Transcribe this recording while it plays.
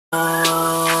Hey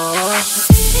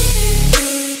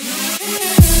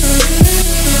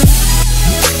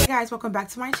guys, welcome back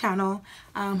to my channel.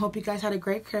 Hope you guys had a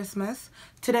great Christmas.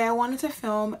 Today I wanted to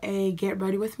film a get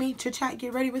ready with me, chit chat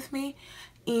get ready with me,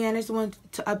 and I just wanted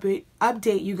to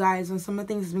update you guys on some of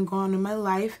the things that's been going on in my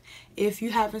life. If you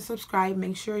haven't subscribed,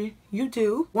 make sure you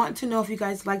do. Want to know if you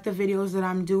guys like the videos that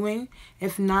I'm doing.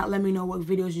 If not, let me know what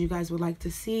videos you guys would like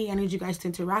to see. I need you guys to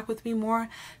interact with me more,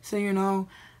 so you know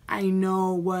I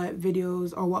know what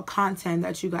videos or what content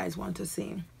that you guys want to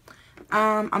see.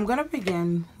 I'm gonna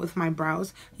begin with my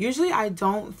brows. Usually I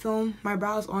don't film my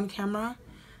brows on camera,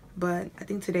 but I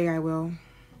think today I will.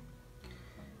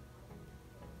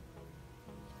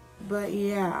 But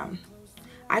yeah,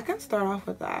 I can start off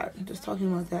with that, just talking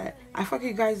about that. I feel like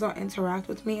you guys don't interact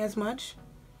with me as much,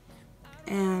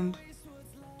 and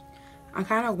I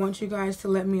kind of want you guys to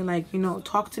let me, like, you know,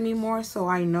 talk to me more so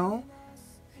I know.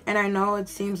 And I know it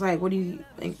seems like, what do you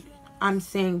think I'm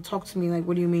saying talk to me, like,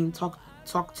 what do you mean talk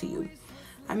to you?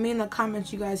 I mean, in the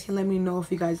comments you guys can let me know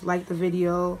if you guys like the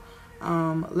video.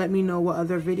 Let me know what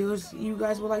other videos you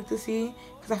guys would like to see,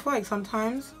 because I feel like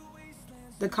sometimes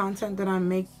the content that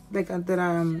that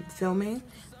I'm filming,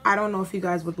 I don't know if you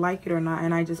guys would like it or not,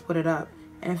 and I just put it up.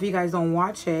 And if you guys don't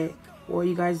watch it, or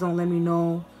you guys don't let me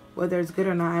know whether it's good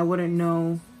or not, I wouldn't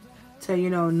know to,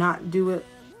 you know, not do it,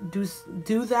 do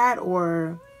that,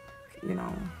 or, you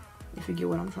know, if you get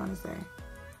what I'm trying to say.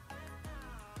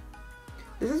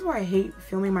 This is why I hate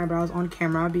filming my brows on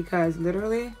camera, because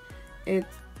literally it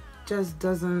just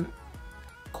doesn't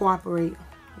cooperate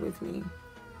with me.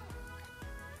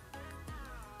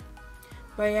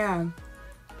 But yeah,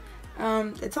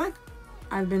 it's like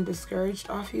I've been discouraged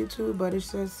off YouTube, but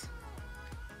it's just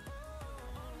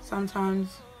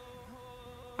sometimes,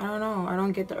 I don't know, I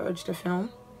don't get the urge to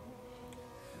film.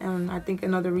 And I think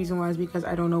another reason why is because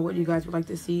I don't know what you guys would like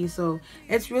to see. So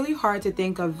it's really hard to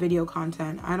think of video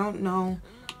content. I don't know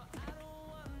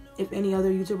if any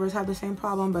other YouTubers have the same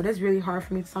problem, but it's really hard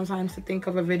for me sometimes to think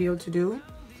of a video to do.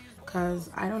 Because,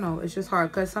 I don't know, it's just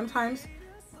hard. Because sometimes,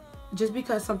 just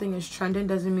because something is trending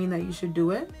doesn't mean that you should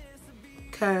do it.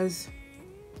 Because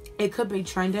it could be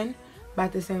trending, but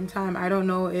at the same time, I don't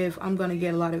know if I'm going to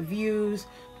get a lot of views.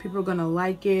 People are going to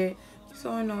like it.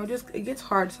 So, I know, it gets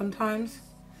hard sometimes.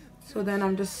 So then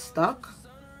I'm just stuck,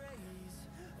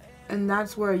 and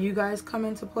that's where you guys come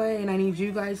into play, and I need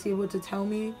you guys to be able to tell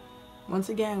me once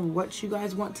again what you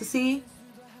guys want to see.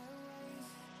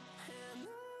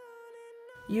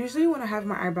 Usually when I have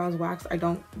my eyebrows waxed, I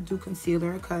don't do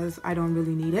concealer because I don't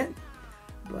really need it,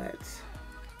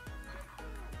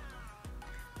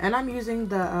 and I'm using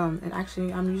the I'm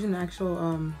using the actual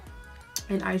an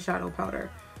eyeshadow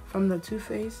powder from the Too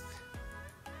Faced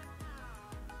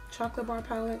chocolate bar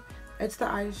palette. It's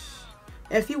the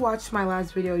if you watched my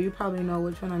last video, you probably know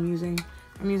which one I'm using.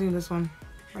 I'm using this one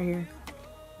right here.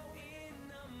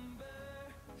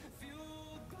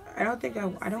 I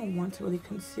don't want to really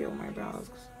conceal my brows,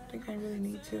 'cause I don't think I really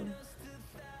need to,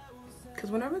 because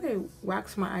whenever they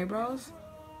wax my eyebrows,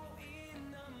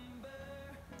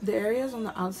 the areas on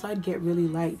the outside get really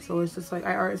light, so it's just like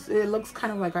it looks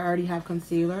kind of like I already have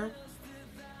concealer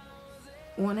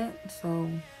on it. So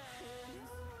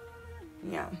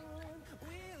yeah,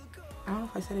 I don't know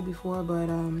if I said it before, but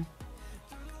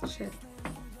shit,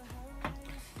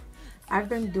 I've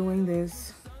been doing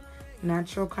this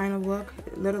natural kind of look.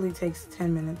 It literally takes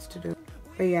 10 minutes to do,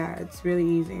 but yeah, it's really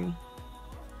easy.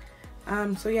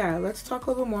 So yeah, let's talk a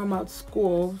little more about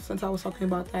school, since I was talking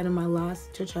about that in my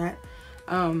last chit chat.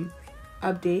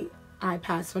 Update, I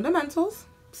passed fundamentals,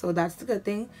 so that's the good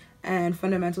thing. And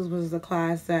fundamentals was the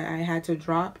class that I had to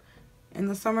drop in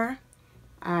the summer.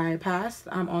 I passed.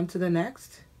 I'm on to the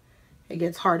next. It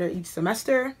gets harder each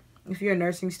semester. If you're a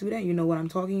nursing student, you know what I'm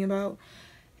talking about.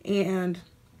 And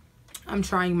I'm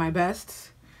trying my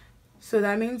best. So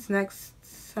that means next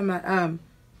semester,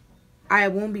 I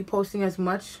won't be posting as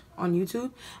much on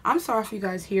YouTube. I'm sorry if you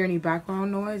guys hear any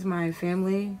background noise. My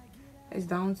family is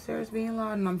downstairs being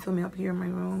loud, and I'm filming up here in my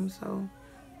room, so.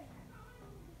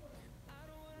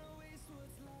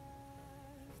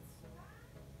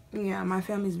 Yeah, my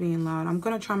family's being loud. I'm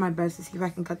gonna try my best to see if I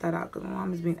can cut that out, because my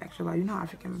mom is being extra loud. You know how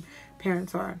African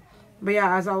parents are. But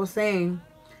yeah, as I was saying,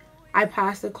 I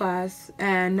passed the class,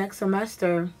 and next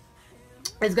semester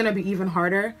it's gonna be even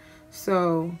harder.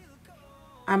 So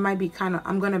I'm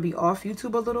gonna be off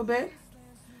YouTube a little bit.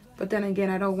 But then again,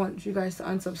 I don't want you guys to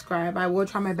unsubscribe. I will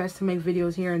try my best to make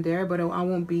videos here and there, but I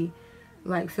won't be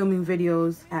like filming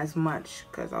videos as much,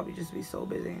 because I'll just be so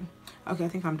busy. Okay, I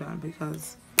think I'm done,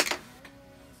 because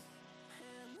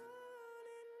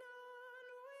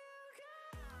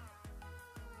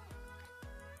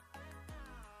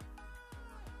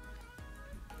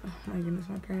my goodness,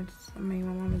 my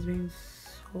mom is being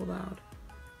so loud.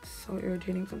 It's so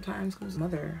irritating sometimes because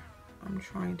mother, I'm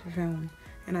trying to film.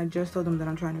 And I just told them that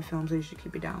I'm trying to film, so you should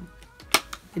keep it down.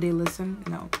 Did they listen?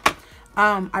 No.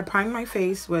 I primed my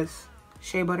face with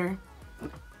shea butter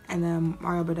and then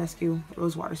Mario Badescu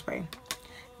rose water spray.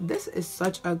 This is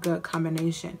such a good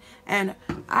combination. And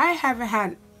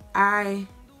I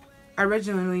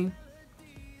originally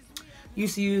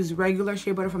used to use regular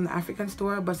shea butter from the African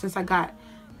store, but since I got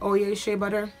Oye shea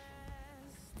butter,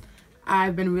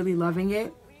 I've been really loving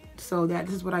it. So this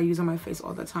is what I use on my face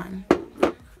all the time.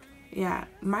 Yeah,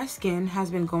 my skin has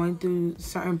been going through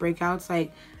certain breakouts.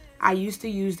 Like, I used to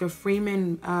use the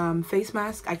Freeman face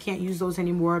mask. I can't use those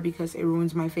anymore because it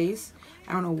ruins my face.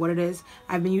 I don't know what it is.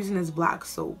 I've been using this black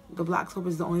soap. The black soap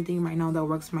is the only thing right now that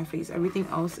works for my face. Everything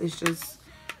else is just,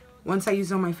 once I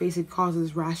use it on my face, it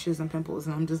causes rashes and pimples,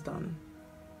 and I'm just done.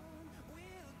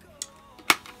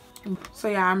 So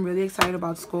yeah, I'm really excited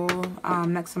about school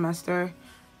next semester.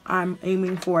 I'm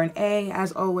aiming for an A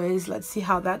as always. Let's see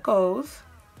how that goes.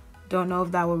 Don't know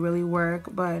if that will really work,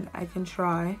 but I can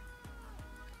try.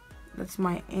 That's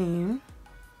my aim.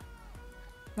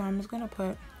 Now I'm just gonna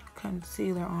put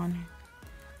concealer on.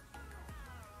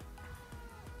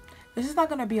 This is not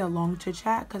gonna be a long chit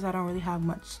chat because I don't really have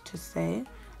much to say.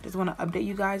 Just want to update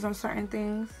you guys on certain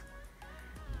things.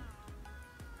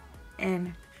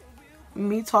 And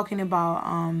me talking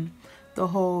about the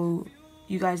whole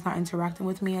you guys not interacting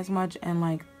with me as much and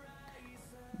like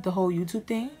the whole YouTube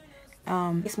thing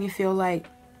makes me feel like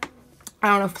I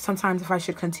don't know if sometimes if I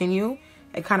should continue.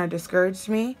 It kind of discouraged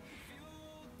me,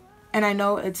 and I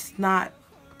know that's not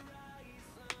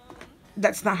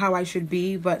how I should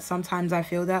be, but sometimes I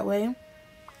feel that way.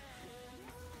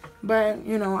 But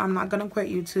you know, I'm not gonna quit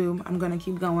YouTube. I'm gonna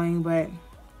keep going, but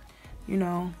you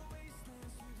know,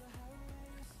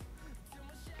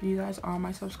 you guys are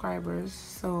my subscribers,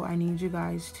 so I need you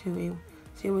guys to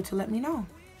be able to let me know.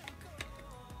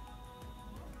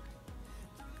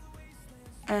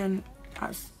 And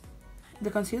the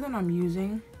concealer I'm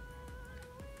using,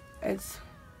 it's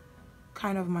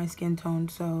kind of my skin tone,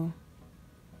 so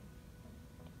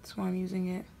that's why I'm using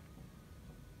it.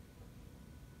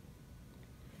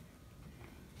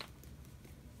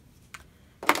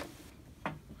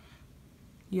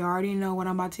 You already know what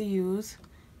I'm about to use.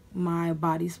 My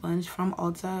body sponge from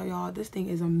Ulta, y'all. This thing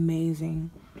is amazing.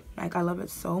 Like, I love it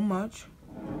so much.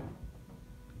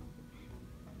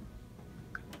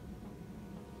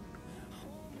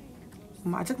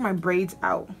 I took my braids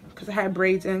out because I had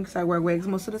braids in because I wear wigs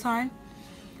most of the time,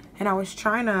 and I was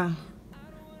trying to,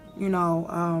 you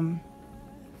know,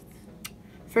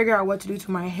 figure out what to do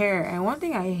to my hair. And one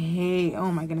thing I hate,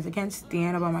 oh my goodness, I can't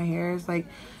stand about my hair is like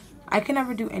I can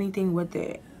never do anything with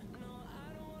it.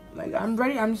 Like, I'm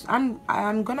ready.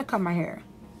 I'm gonna cut my hair.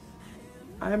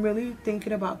 I'm really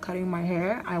thinking about cutting my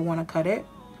hair. I want to cut it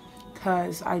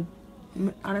because I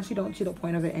honestly don't see the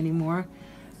point of it anymore.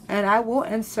 And I will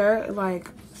insert like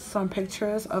some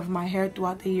pictures of my hair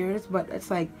throughout the years, but it's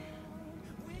like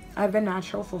I've been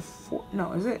natural for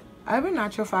I've been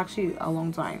natural for actually a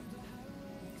long time.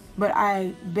 But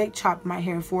I big chopped my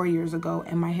hair 4 years ago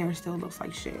and my hair still looks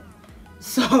like shit.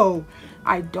 So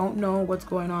I don't know what's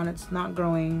going on. It's not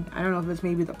growing. I don't know if it's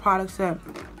maybe the products that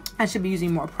I should be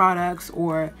using more products,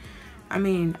 or I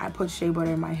mean, I put shea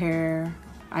butter in my hair.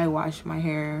 I wash my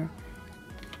hair.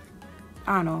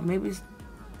 I don't know. Maybe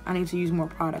I need to use more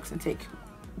products and take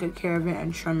good care of it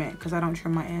and trim it because I don't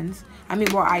trim my ends. I mean,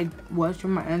 well, I was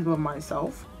trimming my ends with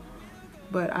myself,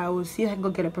 but I will see if I can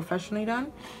go get it professionally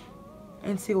done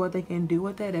and see what they can do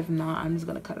with it. If not, I'm just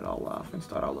gonna cut it all off and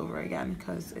start all over again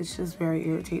because it's just very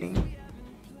irritating.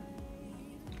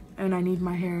 And I need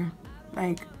my hair.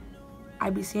 Like, I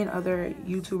be seeing other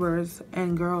YouTubers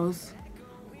and girls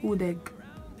who they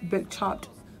big chopped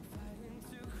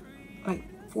like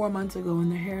 4 months ago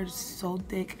and their hair is so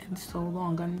thick and so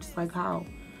long. I'm just like, how?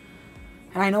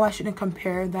 And I know I shouldn't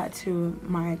compare that to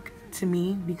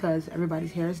me because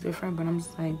everybody's hair is different, but I'm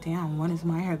just like, damn, when is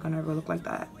my hair gonna ever look like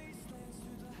that?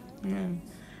 Yeah.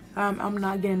 I'm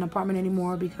not getting an apartment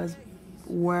anymore because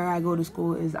where I go to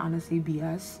school is honestly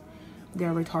BS.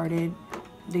 They're retarded.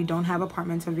 They don't have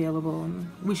apartments available.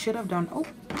 We should have done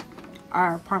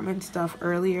our apartment stuff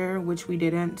earlier, which we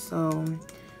didn't, so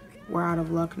we're out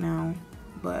of luck now.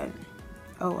 But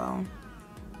oh well,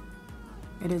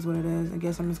 it is what it is. I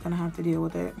guess I'm just gonna have to deal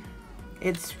with it.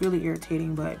 It's really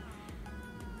irritating, but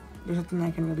there's nothing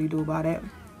I can really do about it.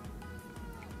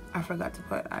 I forgot to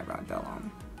put eyebrow gel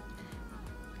on.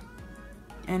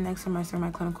 And next semester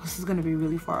my clinicals is gonna be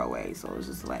really far away, so it's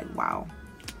just like, wow,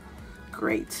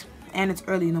 great. And it's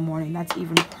early in the morning. That's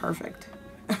even perfect.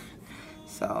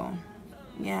 So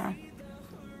yeah,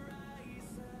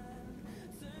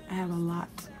 I have a lot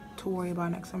to worry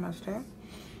about next semester.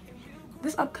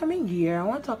 This upcoming year, I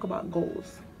want to talk about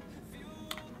goals.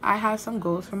 I have some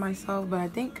goals for myself, but I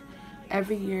think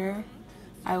every year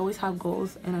I always have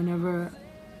goals and I never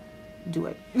do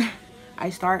it. I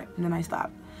start and then I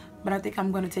stop. But I think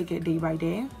I'm going to take it day by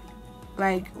day.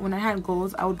 Like when I had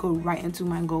goals, I would go right into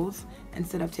my goals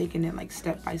instead of taking it like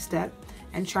step by step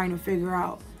and trying to figure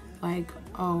out like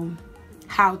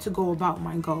how to go about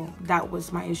my goal. That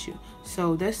was my issue.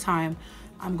 So this time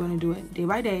I'm going to do it day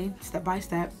by day, step by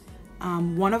step.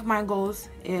 One of my goals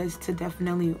is to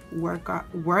definitely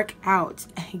work out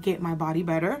and get my body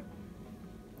better.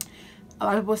 A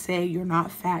lot of people say you're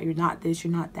not fat, you're not this,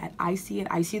 you're not that. I see it.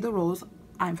 I see the rules.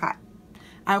 I'm fat.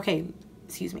 Okay,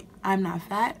 excuse me. I'm not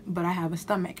fat, but I have a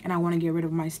stomach and I want to get rid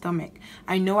of my stomach.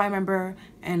 I know I remember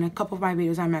in a couple of my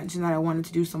videos I mentioned that I wanted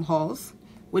to do some hauls,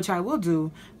 which I will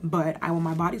do, but I want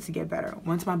my body to get better.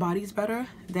 Once my body's better,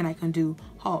 then I can do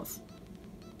hauls.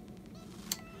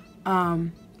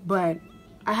 But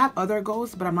I have other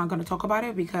goals, but I'm not going to talk about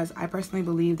it because I personally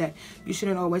believe that you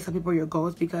shouldn't always tell people your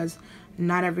goals because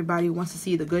not everybody wants to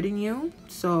see the good in you.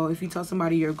 So if you tell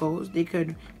somebody your goals, they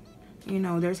could, you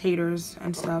know, there's haters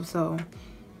and stuff. So,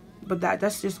 but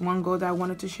that's just one goal that I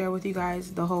wanted to share with you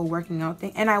guys, the whole working out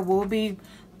thing. And I will be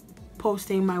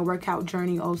posting my workout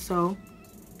journey also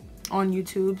on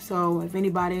YouTube. So if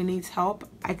anybody needs help,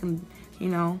 I can, you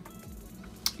know,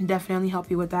 definitely help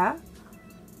you with that.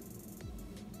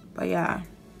 But yeah,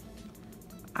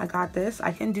 I got this.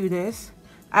 I can do this.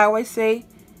 I always say,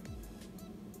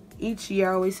 each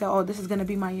year I always say, oh, this is going to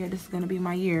be my year. This is going to be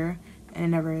my year. And it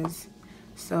never is.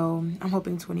 So I'm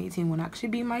hoping 2018 will actually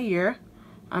be my year.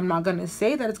 I'm not going to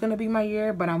say that it's going to be my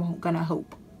year, but I'm going to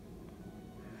hope.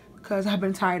 Because I've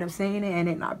been tired of saying it and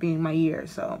it not being my year.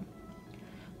 So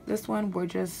this one, we're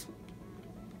just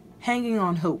hanging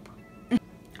on hope.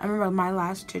 I remember my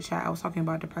last chit chat, I was talking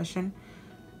about depression.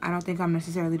 I don't think I'm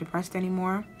necessarily depressed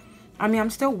anymore. I mean,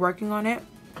 I'm still working on it,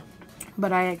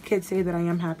 but I could say that I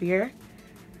am happier.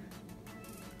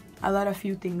 I let a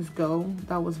few things go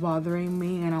that was bothering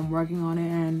me, and I'm working on it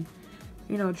and,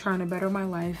 you know, trying to better my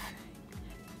life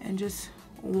and just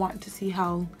want to see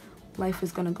how life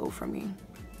is going to go for me.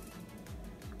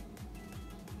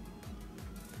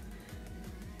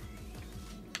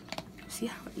 See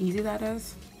how easy that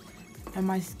is? And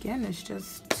my skin is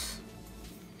just...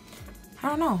 I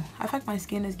don't know. I feel like my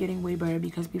skin is getting way better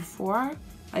because before,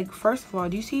 like, first of all,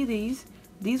 do you see these?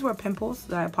 These were pimples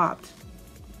that I popped.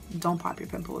 Don't pop your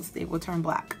pimples. They will turn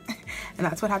black. And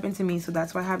that's what happened to me. So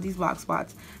that's why I have these black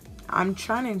spots. I'm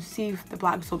trying to see if the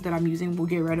black soap that I'm using will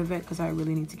get rid of it because I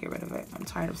really need to get rid of it. I'm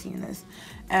tired of seeing this.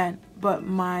 But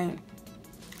my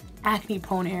acne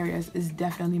prone areas is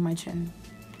definitely my chin.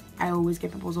 I always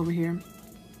get pimples over here.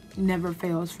 Never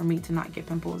fails for me to not get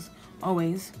pimples.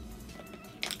 Always.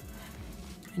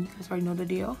 And you guys already know the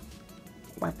deal.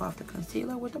 Wipe off the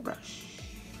concealer with a brush.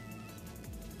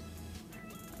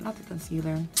 Not the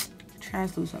concealer,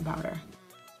 translucent powder.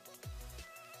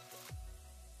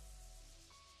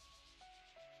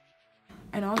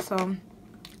 And also,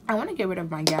 I want to get rid of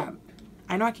my gap.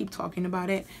 I know I keep talking about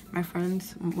it.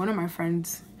 One of my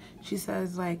friends, she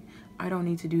says like, I don't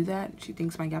need to do that. She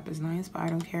thinks my gap is nice, but I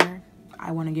don't care.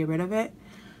 I want to get rid of it.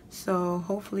 So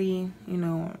hopefully, you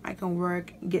know, I can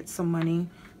work, get some money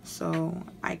so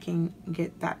I can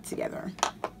get that together.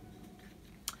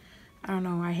 I don't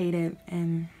know, I hate it,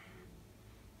 and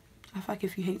I feel like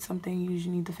if you hate something, you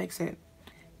usually need to fix it.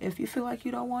 If you feel like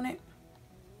you don't want it,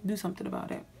 do something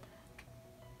about it.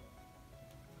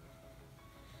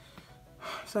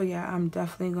 So yeah, I'm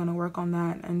definitely gonna work on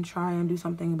that and try and do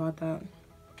something about that.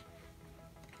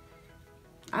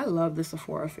 I love the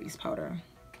Sephora face powder.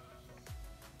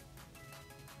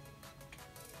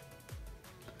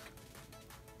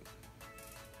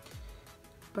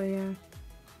 But yeah,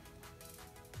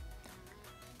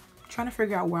 trying to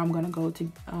figure out where I'm gonna go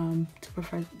to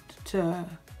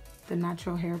the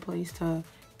natural hair place to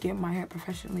get my hair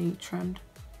professionally trimmed.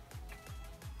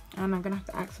 And I'm gonna have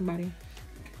to ask somebody.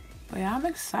 But yeah, I'm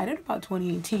excited about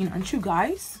 2018. Aren't you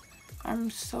guys? I'm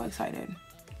so excited.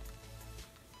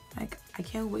 Like, I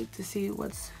can't wait to see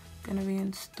what's gonna be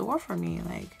in store for me.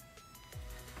 Like,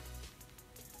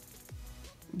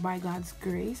 by God's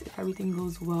grace, if everything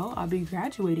goes well, I'll be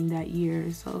graduating that year.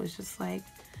 So it's just like,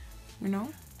 you know,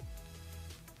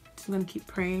 just gonna keep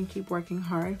praying, keep working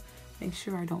hard, make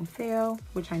sure I don't fail,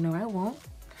 which I know I won't.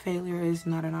 Failure is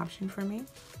not an option for me.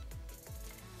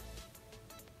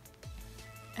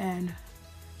 And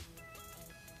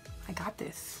I got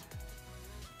this.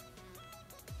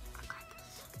 I got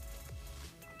this.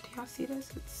 Do y'all see this?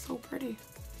 It's so pretty.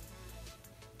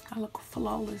 I look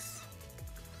flawless.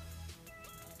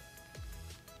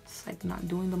 It's like not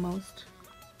doing the most.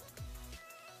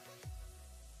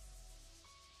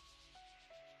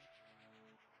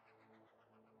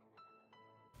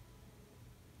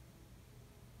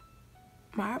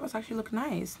 My eyebrows actually look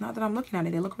nice. Now that I'm looking at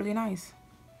it, they look really nice.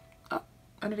 Oh,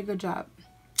 I did a good job.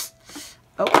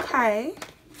 Okay,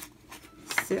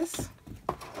 sis.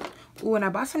 Ooh, and I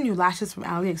bought some new lashes from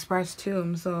AliExpress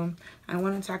too, so I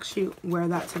wanted to actually wear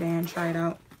that today and try it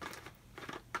out.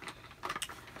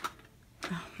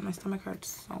 Oh, my stomach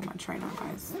hurts so much right now,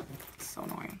 guys. It's so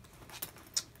annoying.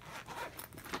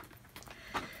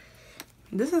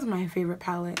 This is my favorite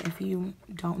palette, if you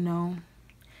don't know.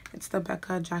 It's the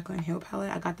Becca Jaclyn Hill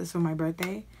palette. I got this for my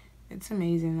birthday. It's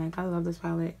amazing. Like, I love this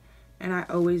palette. And I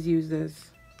always use this.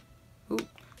 Ooh,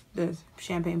 this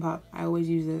Champagne Pop. I always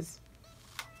use this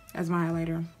as my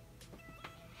highlighter.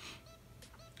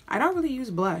 I don't really use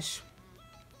blush.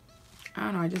 I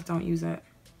don't know. I just don't use it.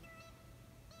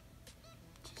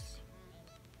 Just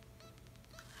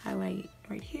highlight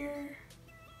right here.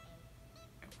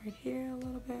 Right here a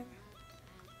little bit.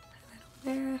 Highlight over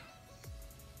there.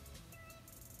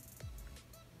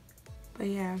 But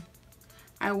yeah,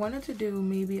 I wanted to do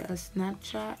maybe a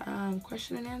Snapchat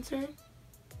question and answer.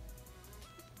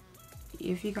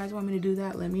 If you guys want me to do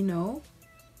that, let me know.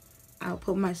 I'll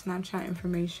put my Snapchat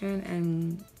information,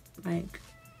 and like,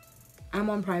 I'm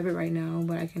on private right now,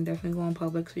 but I can definitely go on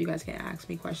public so you guys can ask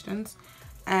me questions.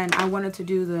 And I wanted to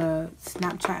do the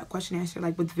Snapchat question and answer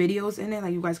like with videos in it,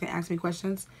 like you guys can ask me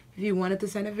questions. If you wanted to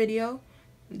send a video,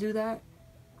 do that.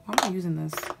 Why am I using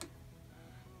this?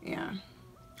 Yeah.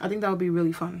 I think that would be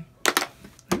really fun.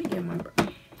 Let me get my...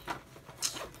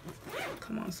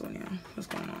 Come on, Sonia. What's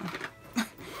going on?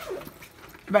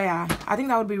 But yeah, I think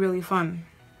that would be really fun.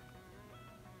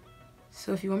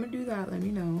 So if you want me to do that, let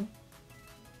me know.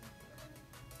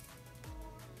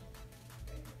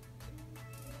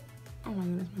 Oh my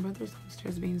goodness, my brother's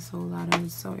downstairs being so loud and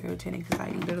it's so irritating because I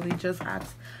literally just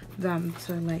asked them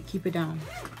to like keep it down.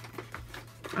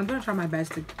 I'm gonna try my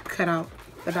best to cut out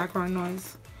the background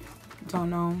noise.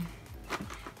 Don't know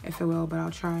if it will, but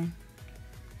I'll try.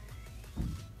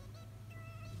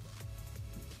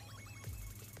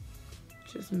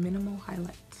 Just minimal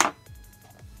highlights. But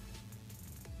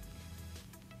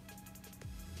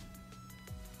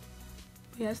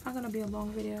yeah, it's not gonna be a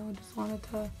long video. I just wanted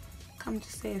to come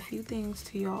to say a few things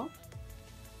to y'all.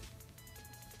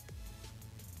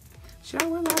 Should I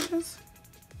wear lashes?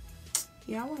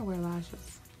 Yeah, I want to wear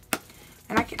lashes.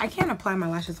 And I can't apply my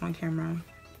lashes on camera.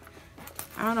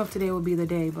 I don't know if today will be the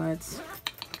day, but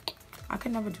I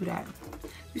could never do that.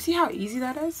 You see how easy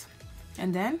that is?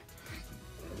 And then,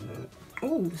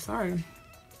 oh, sorry.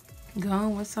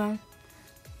 Going with some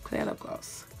clear lip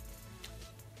gloss.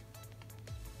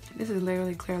 This is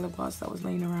literally clear lip gloss that was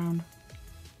laying around.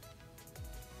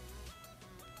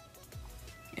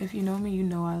 If you know me, you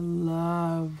know I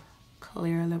love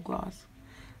clear lip gloss.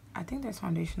 I think there's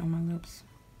foundation on my lips.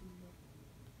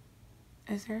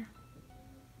 Is there?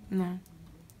 No.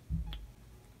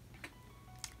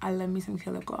 I love me some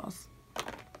clear lip gloss.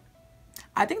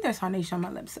 I think there's foundation on my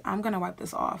lips. I'm gonna wipe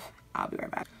this off. I'll be right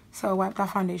back. So wipe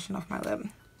that foundation off my lip.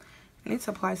 I need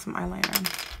to apply some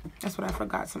eyeliner. That's what I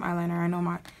forgot, some eyeliner. I know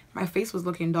my face was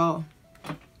looking dull.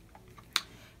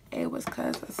 It was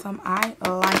because of some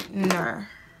eyeliner.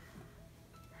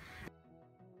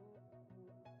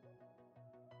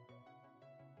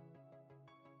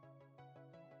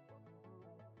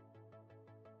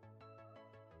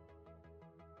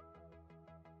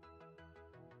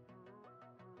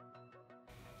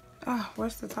 Oh,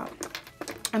 where's the top?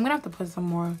 I'm gonna have to put some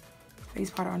more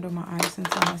face powder under my eyes since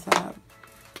I messed that up.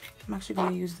 I'm actually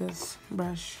gonna use this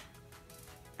brush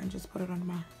and just put it under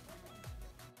my...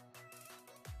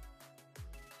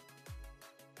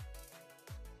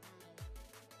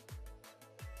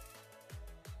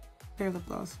 Clear lip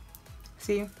gloss.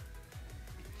 See?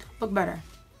 Look better.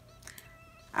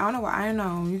 I don't know what, I don't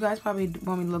know. You guys probably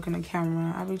want me to look in the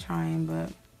camera. I'll be trying,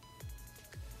 but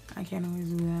I can't always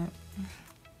do that.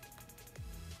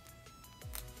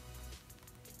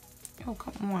 Oh,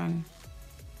 come on.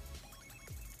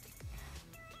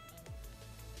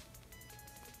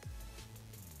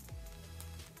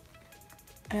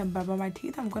 And by my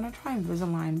teeth, I'm gonna try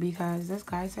Invisalign because this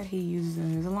guy said he uses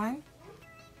Invisalign.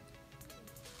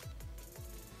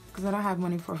 Because I don't have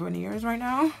money for veneers right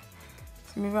now.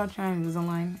 So maybe I'll try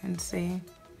Invisalign and see.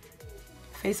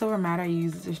 Face over matte I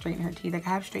use to straighten her teeth. Like, I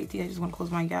have straight teeth, I just want to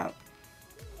close my gap.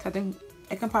 So I think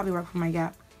it can probably work for my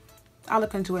gap. I'll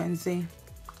look into it and see.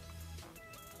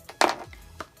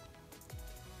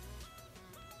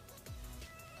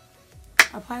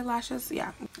 apply lashes.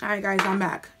 Yeah. Alright guys, I'm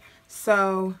back.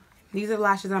 So these are the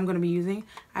lashes I'm going to be using.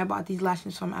 I bought these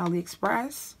lashes from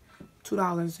AliExpress.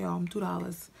 $2, y'all.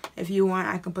 $2. If you want,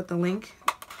 I can put the link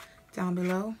down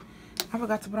below. I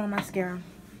forgot to put on mascara.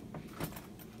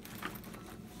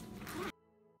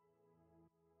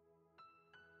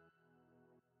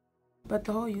 But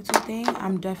the whole YouTube thing,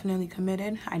 I'm definitely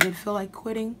committed. I did feel like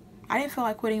quitting. I didn't feel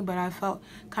like quitting, but I felt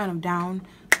kind of down.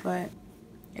 But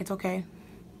it's okay.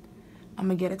 I'm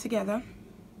going to get it together.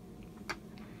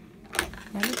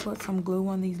 Let me put some glue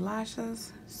on these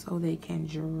lashes so they can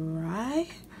dry.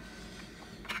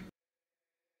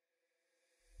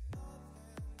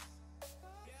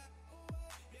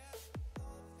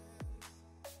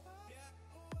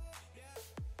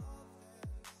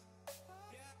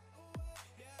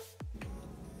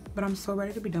 But I'm so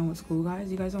ready to be done with school,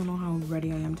 guys. You guys don't know how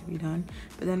ready I am to be done.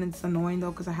 But then it's annoying,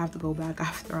 though, because I have to go back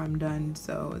after I'm done.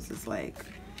 So it's just like...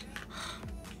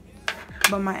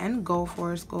 But my end goal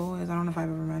for school is, I don't know if I've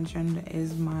ever mentioned,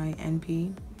 is my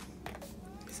NP.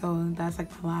 So that's like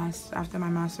the last... After my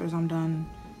master's, I'm done.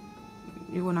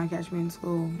 You will not catch me in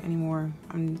school anymore.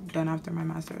 I'm done after my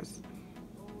master's.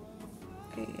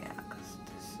 Okay, yeah, because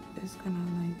this is gonna,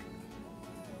 like...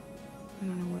 I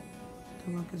don't know what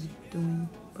the work is doing,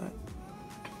 but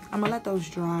I'm gonna let those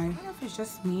dry. I don't know if it's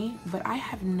just me, but I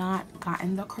have not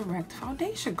gotten the correct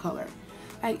foundation color.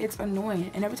 Like, it's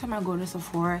annoying. And every time I go to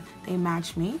Sephora, they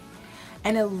match me,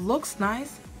 and it looks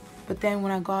nice, but then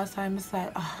when I go outside, I'm just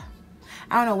like, ugh.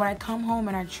 I don't know, when I come home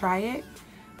and I try it,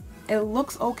 it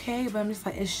looks okay, but I'm just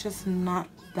like, it's just not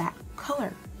that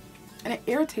color, and it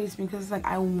irritates me because it's like,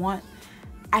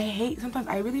 sometimes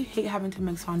I really hate having to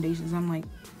mix foundations. I'm like,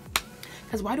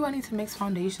 because why do I need to mix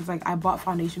foundations? Like, I bought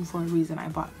foundation for a reason. I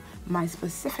bought my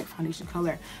specific foundation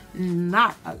color,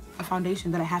 not a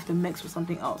foundation that I have to mix with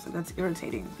something else. Like, that's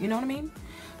irritating. You know what I mean?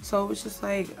 So it's just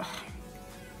like, ugh,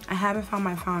 I haven't found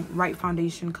my right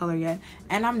foundation color yet.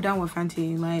 And I'm done with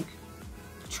Fenty. Like,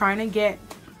 trying to get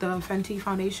the Fenty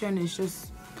foundation is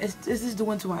just, it's just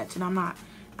doing too much. And I'm not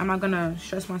gonna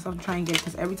stress myself to try and get it,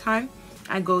 because every time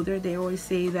I go there, they always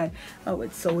say that, oh,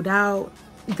 it's sold out,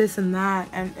 this and that,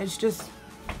 and it's just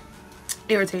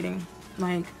irritating.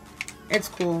 Like, it's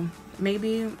cool.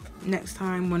 Maybe next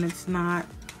time when it's not,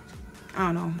 I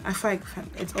don't know. I feel like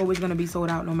it's always gonna be sold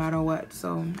out no matter what.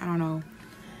 So I don't know.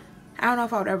 I don't know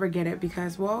if I would ever get it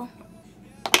because, well,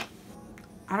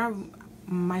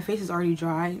 my face is already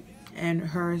dry and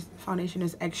her foundation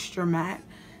is extra matte.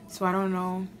 So I don't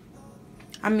know.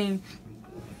 I mean,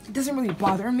 it doesn't really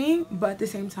bother me, but at the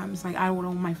same time, it's like, I don't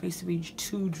want my face to be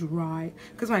too dry.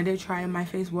 Because when I did try it, my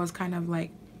face was kind of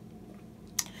like,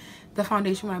 the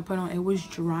foundation when I put on, it was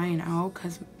drying out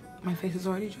because my face is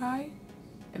already dry,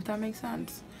 if that makes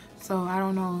sense. So I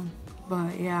don't know,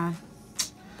 but yeah,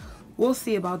 we'll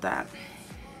see about that.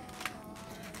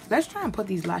 Let's try and put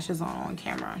these lashes on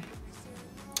camera.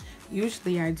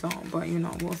 Usually I don't, but you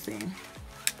know, we'll see.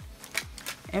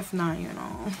 If not, you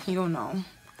know, you'll know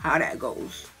how that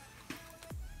goes.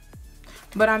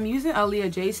 But I'm using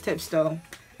Aaliyah J's tips though,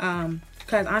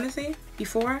 because honestly,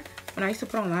 before, when I used to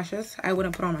put on lashes, I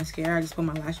wouldn't put on mascara. I just put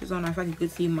my lashes on. I feel like you could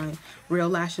see my real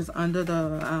lashes under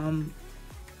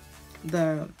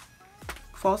the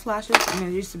false lashes, and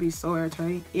it used to be so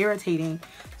irritating.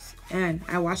 And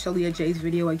I watched Aaliyah J's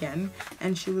video again,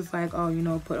 and she was like, oh, you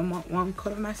know, put on one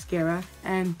coat of mascara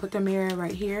and put the mirror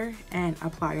right here and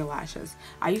apply your lashes.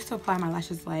 I used to apply my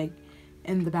lashes like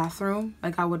in the bathroom.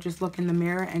 Like, I would just look in the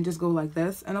mirror and just go like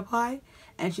this and apply.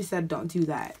 And she said, don't do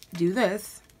that. Do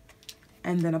this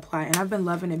and then apply. And I've been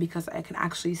loving it because I can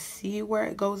actually see where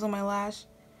it goes on my lash.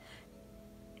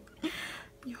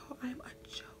 Yo, I'm a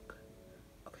joke.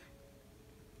 Okay.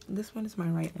 This one is my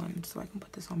right one, so I can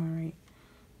put this on my right.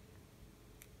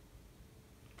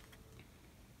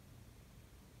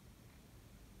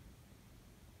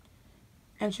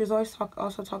 And she was always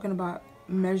also talking about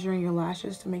measuring your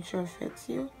lashes to make sure it fits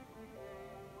you.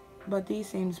 But these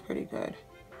seems pretty good.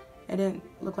 It didn't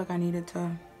look like I needed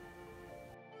to.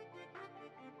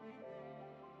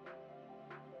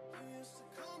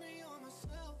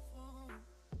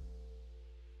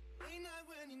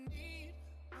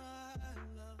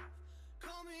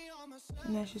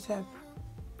 And then she said,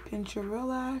 pinch your real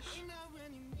lash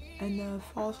and the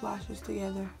false lashes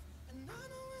together.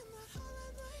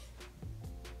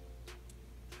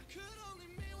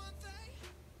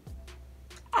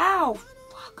 Ow!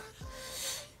 Fuck.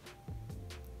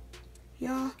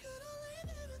 Y'all.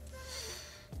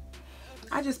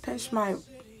 I just pinched my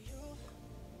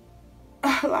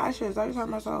lashes. I just hurt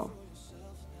myself.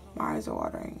 My eyes are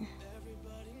watering.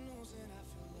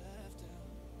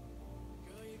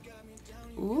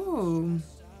 Ooh. Oh,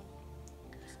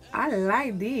 I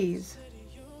like these.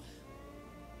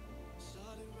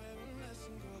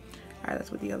 Alright,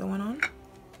 let's put the other one on.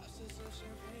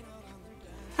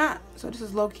 So this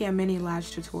is low-key a mini lash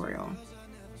tutorial.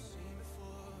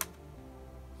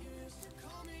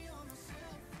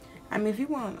 I mean, if you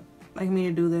want like me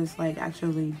to do this like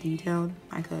actually detailed,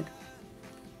 I could.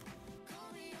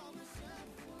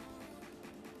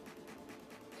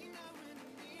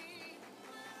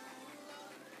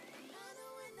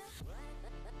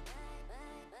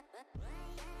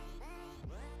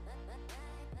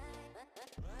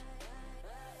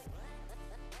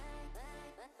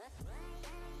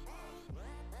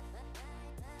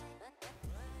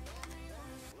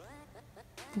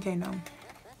 Okay, no.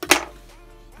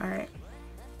 Alright.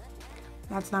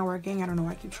 That's not working. I don't know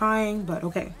why I keep trying, but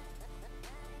okay.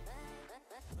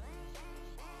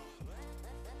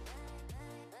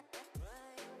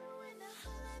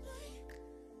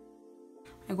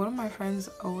 Like, one of my friends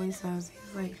always says,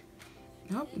 he's like,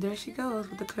 nope, there she goes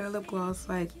with the clear lip gloss.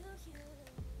 Like,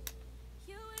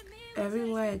 every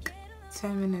like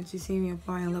 10 minutes you see me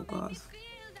applying lip gloss.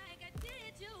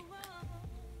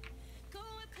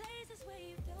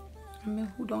 I mean,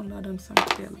 who don't love them some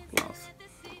clear lip gloss?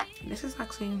 This is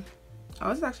actually, oh,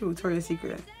 this is actually Victoria's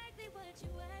Secret.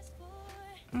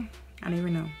 I don't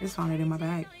even know. It's found it in my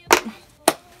bag.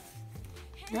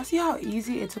 Y'all see how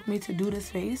easy it took me to do this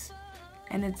face?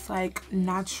 And it's like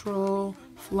natural,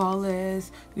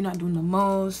 flawless. You're not doing the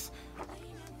most.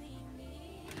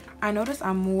 I noticed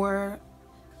I'm more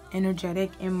energetic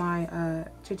in my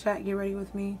chit chat get ready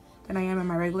with me than I am in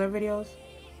my regular videos.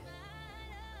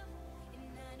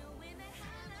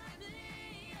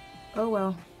 Oh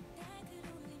well.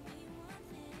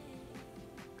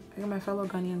 Like my fellow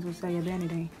Ghanaians would say, a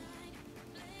vanity.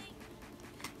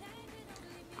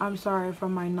 I'm sorry for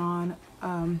my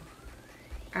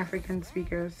non-African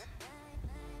speakers.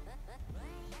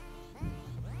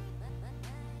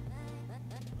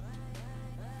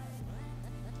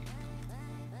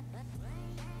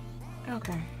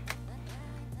 Okay.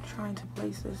 Trying to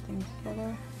place this thing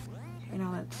together. Okay,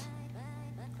 now let's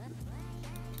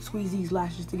squeeze these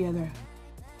lashes together.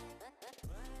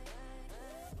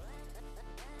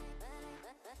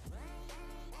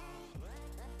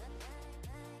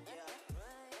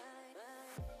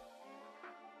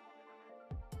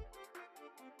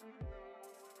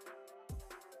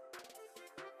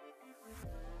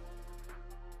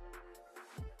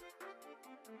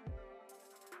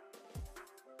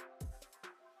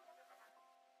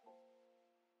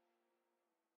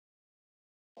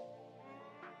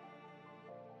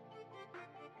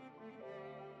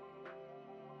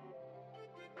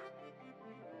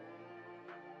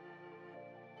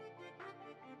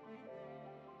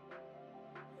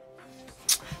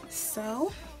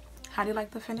 So, how do you like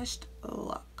the finished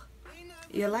look?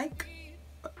 You like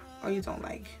or you don't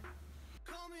like?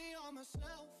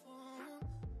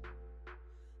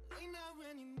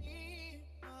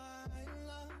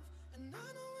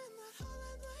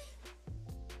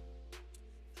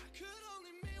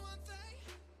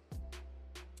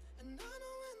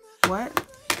 What?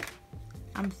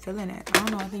 I'm feeling it. I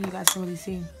don't know. I think you guys can really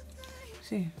see.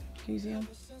 See? Can you see him?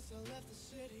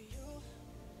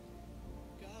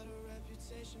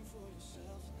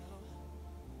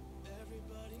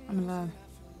 I'm in love.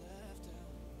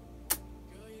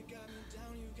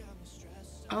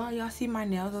 Oh, y'all see my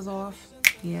nails is off?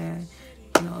 Yeah.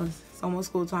 You know, it's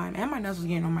almost school time. And my nails was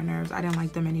getting on my nerves. I didn't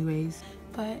like them anyways.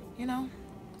 But, you know,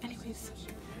 anyways.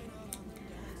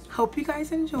 Hope you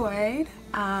guys enjoyed.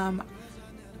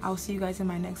 I'll see you guys in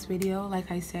my next video.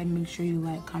 Like I said, make sure you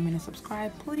like, comment, and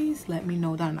subscribe. Please let me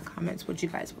know down in the comments what you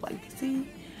guys would like to see.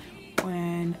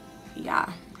 And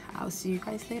yeah, I'll see you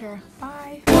guys later.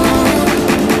 Bye.